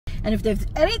And if there's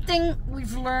anything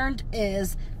we've learned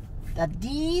is that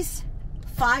these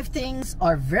 5 things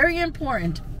are very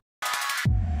important.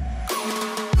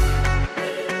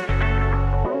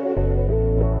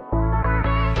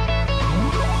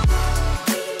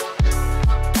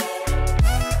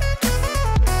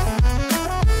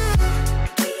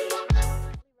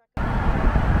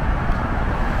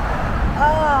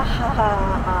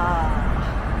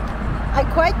 I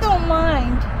quite don't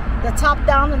mind the top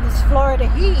down in this Florida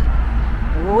heat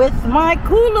with my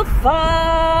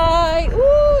COOLIFY.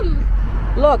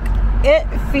 Ooh, look, it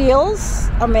feels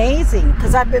amazing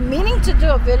because I've been meaning to do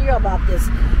a video about this.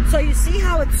 So you see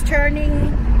how it's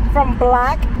turning from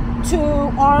black to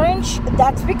orange?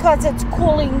 That's because it's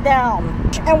cooling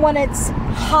down. And when it's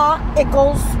hot,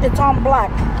 it's on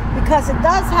black because it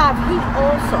does have heat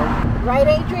also. Right,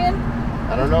 Adrian?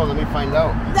 I don't know. Let me find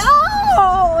out. No!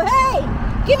 Hey!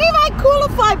 Give me my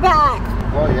COOLIFY back!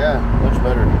 Oh yeah, much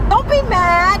better. Don't be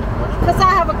mad because I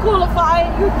have a COOLIFY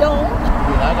and you don't. I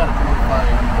mean, I got a COOLIFY.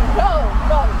 No.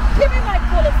 Give me my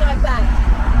COOLIFY back.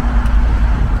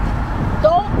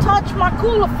 Don't touch my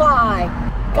COOLIFY.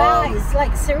 Guys,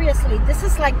 like seriously, this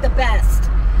is like the best.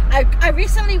 I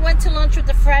recently went to lunch with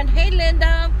a friend. Hey,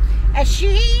 Linda. And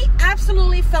she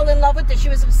absolutely fell in love with it. She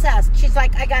was obsessed. She's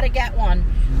like, I gotta get one.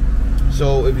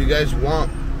 So if you guys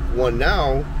want one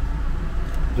now,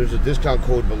 there's a discount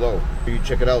code below. You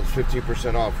check it out, it's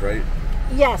 15% off, right?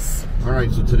 Yes. All right,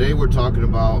 so today we're talking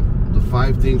about the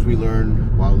 5 things we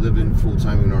learned while living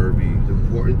full-time in an RV. The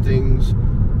important things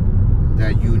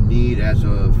that you need as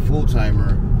a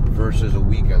full-timer versus a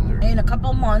weekender. In a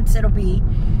couple months, it'll be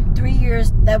 3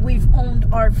 years that we've owned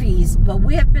RVs, but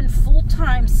we have been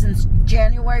full-time since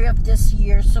January of this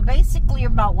year. So basically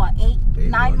about what,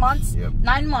 9 months? Yep.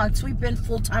 9 months we've been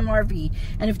full-time RV.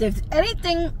 And if there's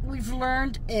anything we've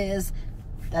learned is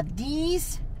that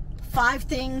these 5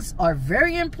 things are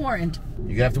very important.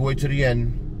 You have to wait to the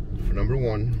end for number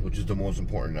 1, which is the most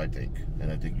important, I think.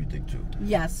 And I think you think too.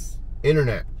 Yes.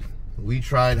 Internet. We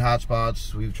tried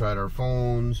hotspots, we've tried our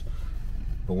phones,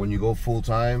 but when you go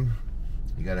full-time,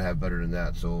 you gotta have better than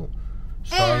that. So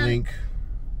Starlink.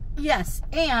 Yes,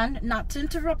 and not to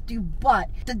interrupt you, but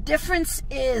the difference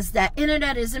is that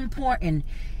internet is important.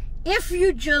 If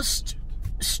you just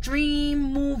stream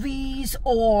movies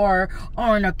or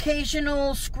are an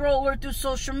occasional scroller through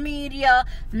social media,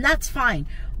 that's fine.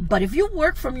 But if you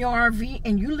work from your RV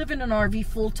and you live in an RV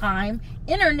full-time,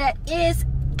 internet is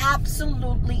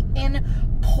absolutely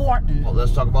important. Well,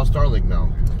 let's talk about Starlink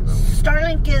now.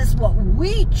 Starlink is what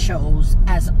we chose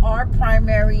as our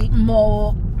primary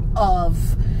mode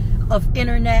of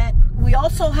internet. We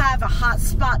also have a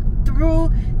hotspot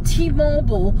through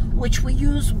T-Mobile, which we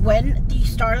use when the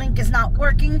Starlink is not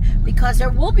working, because there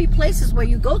will be places where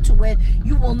you go to it,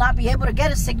 you will not be able to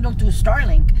get a signal through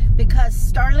Starlink, because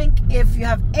Starlink, if you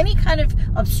have any kind of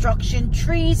obstruction,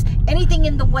 trees, anything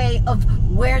in the way of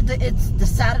where the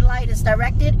satellite is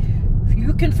directed,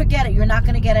 you can forget it. You're not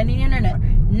going to get any internet.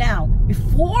 Now,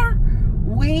 before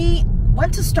we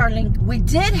went to Starlink, we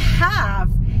did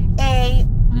have a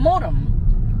modem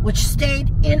which stayed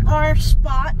in our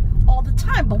spot all the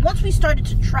time. But once we started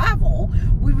to travel,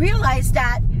 we realized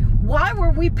that why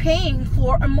were we paying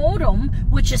for a modem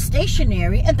which is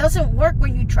stationary and doesn't work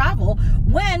when you travel,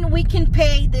 when we can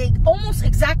pay the almost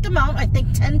exact amount, I think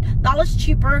 $10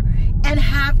 cheaper, and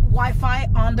have Wi-Fi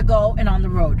on the go and on the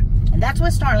road. And that's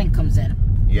where Starlink comes in.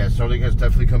 Yeah, Starlink has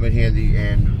definitely come in handy,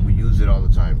 and we use it all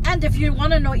the time. And if you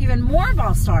want to know even more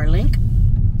about Starlink,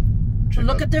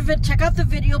 check out the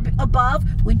video above.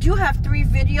 We do have 3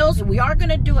 videos. We are going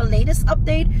to do a latest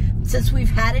update since we've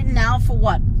had it now for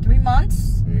what, 3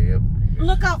 months? Yep.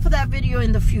 Look out for that video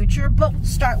in the future, but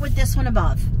start with this one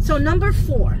above. So number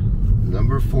 4.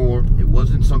 Number 4, it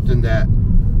wasn't something that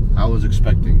I was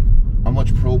expecting. How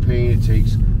much propane it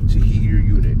takes to heat your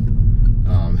unit.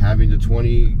 Having the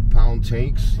 20-pound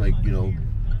tanks, like, you know,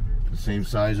 the same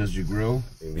size as your grill,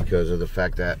 because of the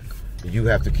fact that you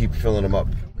have to keep filling them up.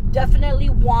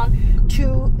 Definitely want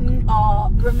to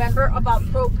remember about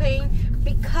propane,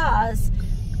 because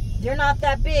they're not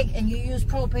that big, and you use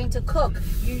propane to cook.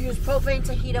 You use propane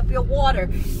to heat up your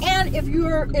water. And if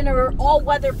you're in an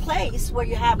all-weather place where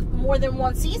you have more than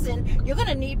one season, you're going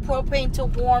to need propane to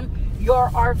warm your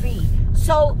RV.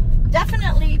 So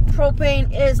definitely propane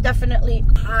is definitely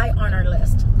high on our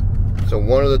list. So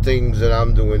one of the things that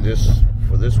I'm doing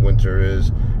for this winter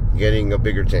is getting a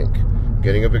bigger tank.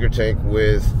 Getting a bigger tank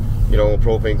with, you know, a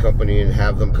propane company, and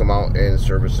have them come out and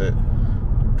service it,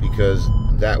 because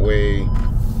that way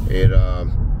it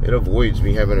avoids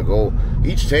me having to go.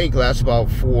 Each tank lasts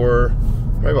about four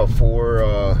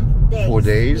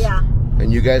days. Yeah.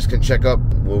 And you guys can check up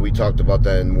where we talked about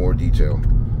that in more detail.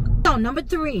 So number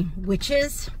 3, which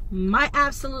is my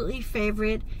absolutely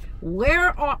favorite.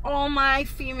 Where are all my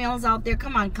females out there?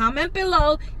 Come on, comment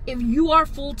below if you are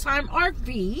full-time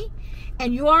RV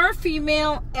and you are a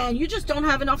female and you just don't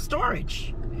have enough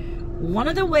storage. One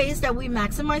of the ways that we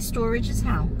maximize storage is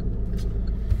how?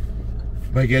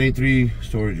 By getting 3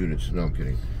 storage units. No, I'm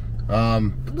kidding.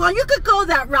 Well, you could go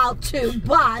that route too,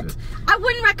 but I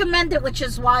wouldn't recommend it, which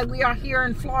is why we are here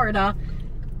in Florida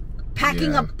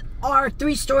packing up our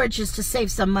 3 storages to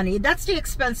save some money. That's the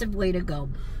expensive way to go.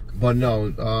 But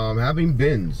no, having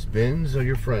bins are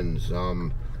your friends.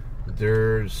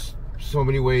 There's so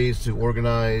many ways to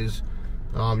organize.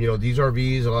 You know, these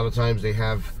RVs, a lot of times they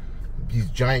have these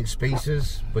giant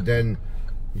spaces, but then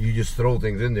you just throw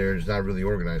things in there. It's not really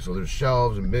organized. So there's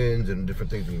shelves and bins and different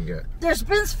things you can get. There's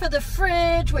bins for the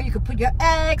fridge where you can put your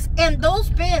eggs, and those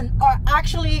bins are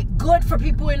actually good for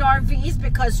people in RVs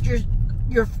because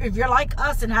if you're like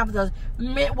us and have the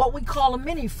what we call a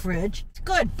mini fridge, it's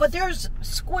good. But there's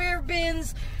square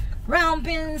bins, round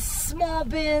bins, small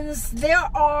bins. There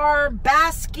are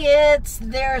baskets.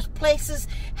 There's places,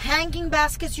 hanging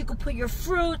baskets. You can put your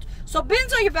fruit. So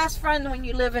bins are your best friend when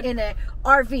you live in an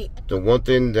RV. The one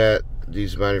thing that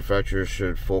these manufacturers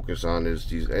should focus on is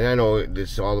these, and I know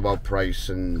it's all about price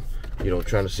and, you know,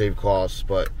 trying to save costs,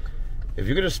 but if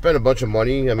you're going to spend a bunch of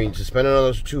money, I mean, to spend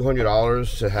another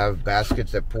 $200 to have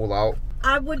baskets that pull out.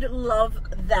 I would love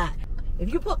that.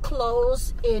 If you put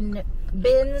clothes in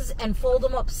bins and fold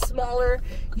them up smaller,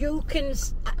 you can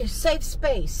save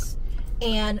space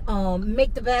and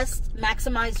make the best,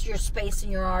 maximize your space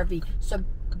in your RV. So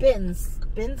bins.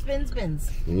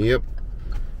 Yep.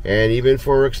 And even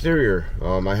for exterior,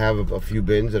 I have a few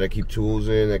bins that I keep tools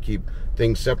in, I keep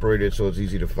things separated so it's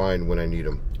easy to find when I need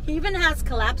them. He even has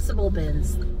collapsible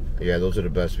bins. Yeah, those are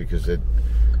the best because it,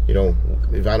 you know,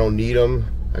 if I don't need them,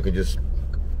 I could just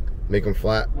make them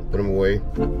flat, put them away.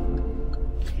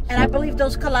 And I believe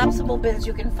those collapsible bins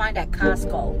you can find at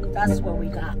Costco. That's where we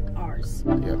got ours.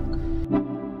 Yep.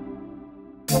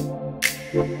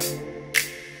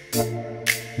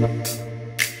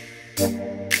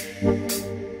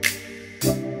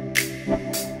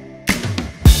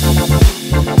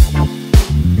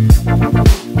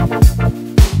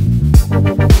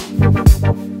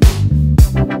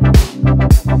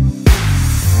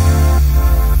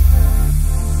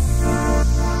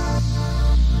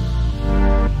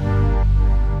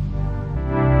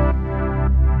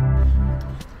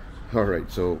 All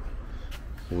right, so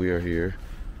we are here,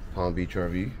 Palm Beach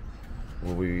RV,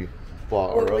 where we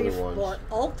bought our other ones. Bought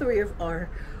all 3 of our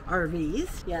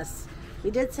RVs. Yes,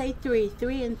 we did say 3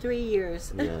 in 3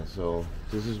 years. Yeah, so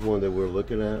this is one that we're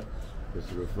looking at.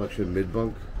 It's a reflection mid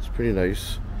bunk. It's pretty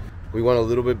nice. We want a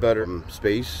little bit better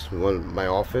space. We want my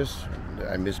office.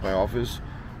 I miss my office,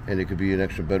 and it could be an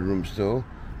extra bedroom still.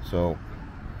 So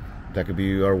that could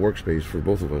be our workspace for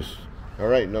both of us. All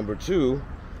right, number two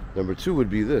would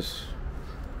be this.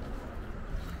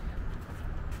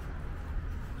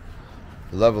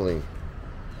 Leveling.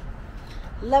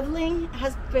 Leveling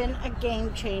has been a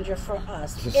game changer for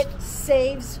us. It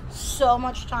saves so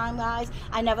much time, guys.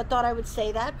 I never thought I would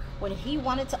say that. When he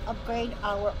wanted to upgrade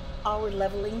our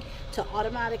leveling to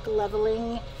automatic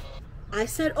leveling, I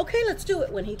said, okay, let's do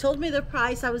it. When he told me the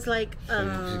price, I was like,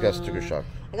 You got sticker shock.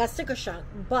 I got sticker shock.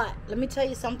 But let me tell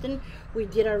you something. We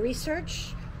did our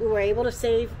research. We were able to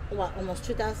save, what, almost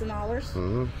 $2,000?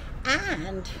 Mm-hmm.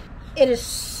 And it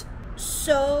is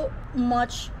so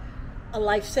much a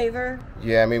lifesaver.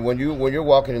 Yeah, I mean, when you're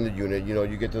walking in the unit, you know,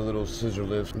 you get the little scissor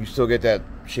lift. You still get that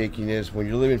shakiness. When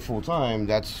you're living full time,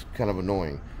 that's kind of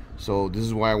annoying. So this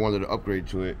is why I wanted to upgrade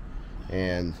to it.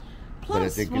 And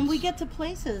plus, when we get to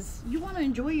places, you want to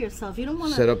enjoy yourself. You don't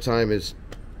want to. Setup time is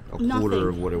a quarter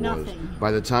of what it was. By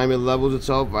the time it levels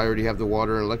itself, I already have the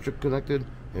water and electric connected,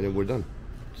 and then we're done.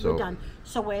 So we're done.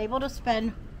 So we're able to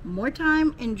spend more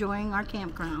time enjoying our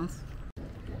campgrounds.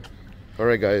 All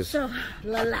right, guys. So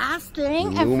the last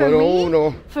thing,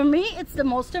 for me, it's the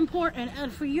most important,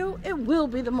 and for you, it will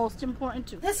be the most important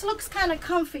too. This looks kind of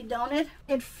comfy, don't it?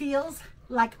 It feels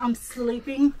like I'm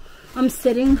sleeping. I'm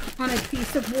sitting on a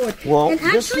piece of wood. Well, and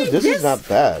actually, this is not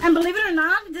bad. And believe it or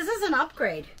not, this is an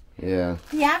upgrade. Yeah.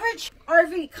 The average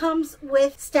RV comes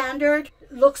with standard,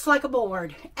 looks like a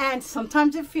board, and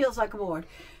sometimes it feels like a board.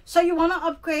 So you want to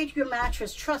upgrade your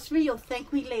mattress. Trust me, you'll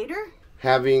thank me later.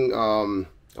 Having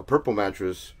a purple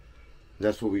mattress,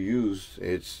 that's what we use.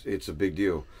 It's a big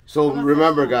deal. So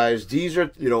remember, guys, these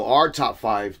are, you know, our top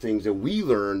 5 things that we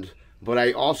learned, but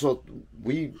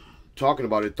we talking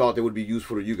about it thought they would be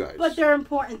useful to you guys. But they're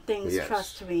important things, yes.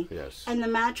 trust me. Yes. And the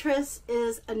mattress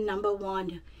is a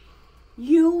 #1.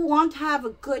 You want to have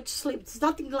a good sleep. It's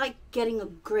nothing like getting a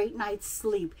great night's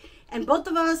sleep. And both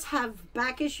of us have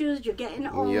back issues. You're getting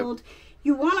old. Yep.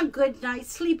 You want a good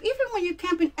night's sleep, even when you're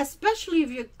camping, especially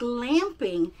if you're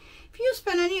glamping. If you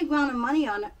spend any amount of money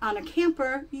on a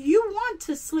camper, you want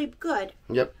to sleep good.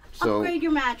 Yep. So, upgrade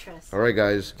your mattress. All right,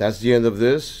 guys. That's the end of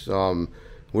this.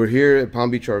 We're here at Palm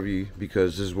Beach RV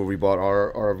because this is where we bought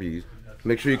our RVs.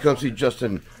 Make sure you come see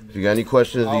Justin if you got any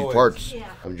questions of these parts. Yeah.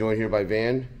 I'm joined here by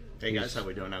Van. Hey guys, how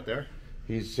we doing out there?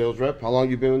 He's sales rep. How long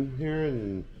you been here?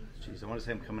 And jeez, I want to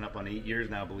say I'm coming up on 8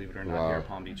 years now, believe it or not, here at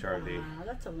Palm Beach RV. Wow,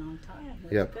 that's a long time.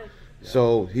 That's yep. Good.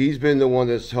 So he's been the one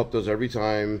that's helped us every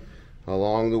time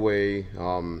along the way,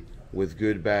 with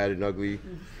good, bad, and ugly.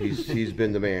 He's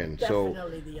been the man. So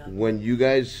when you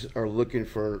guys are looking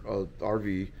for a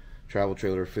RV, travel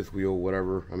trailer, fifth wheel,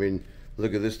 whatever, I mean,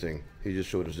 look at this thing. He just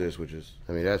showed us this, which is,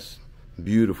 I mean, that's a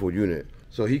beautiful unit.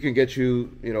 So he can get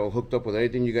you, you know, hooked up with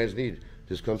anything you guys need.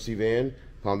 Just come see Van,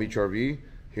 Palm Beach RV,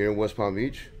 here in West Palm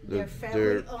Beach. They're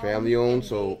family owned,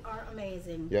 so they are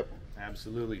amazing. Yep.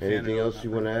 Absolutely. Anything else you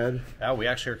want to add? We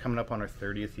actually are coming up on our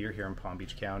 30th year here in Palm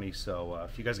Beach County, so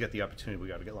if you guys get the opportunity, we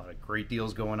got to get a lot of great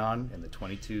deals going on, and the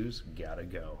 22s gotta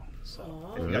go.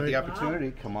 So if you got the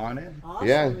opportunity, come on in. Awesome,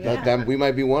 yeah, that we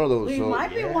might be one of those. We so,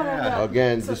 might be one of those.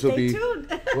 Again, so this will be. Tuned.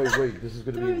 Wait, this is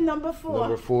going to be number 4.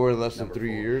 Number 4 in less than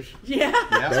 3 years. Yeah.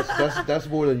 That's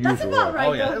more than usual. That's about right,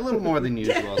 oh yeah, a little more than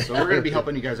usual. So we're going to be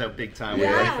helping you guys out big time.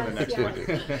 Yes, for the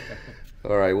next one.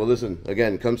 All right. Well, listen.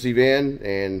 Again, come see Van,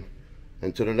 and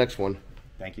until the next one.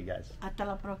 Thank you, guys. Hasta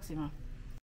la próxima.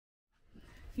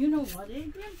 You know what,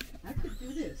 Adrian? I could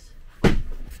do this.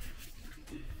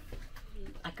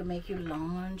 I could make you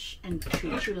lunch and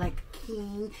treat you like a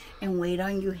king and wait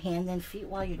on you hand and feet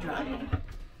while you're driving.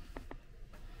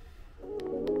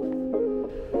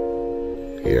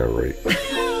 Yeah, right.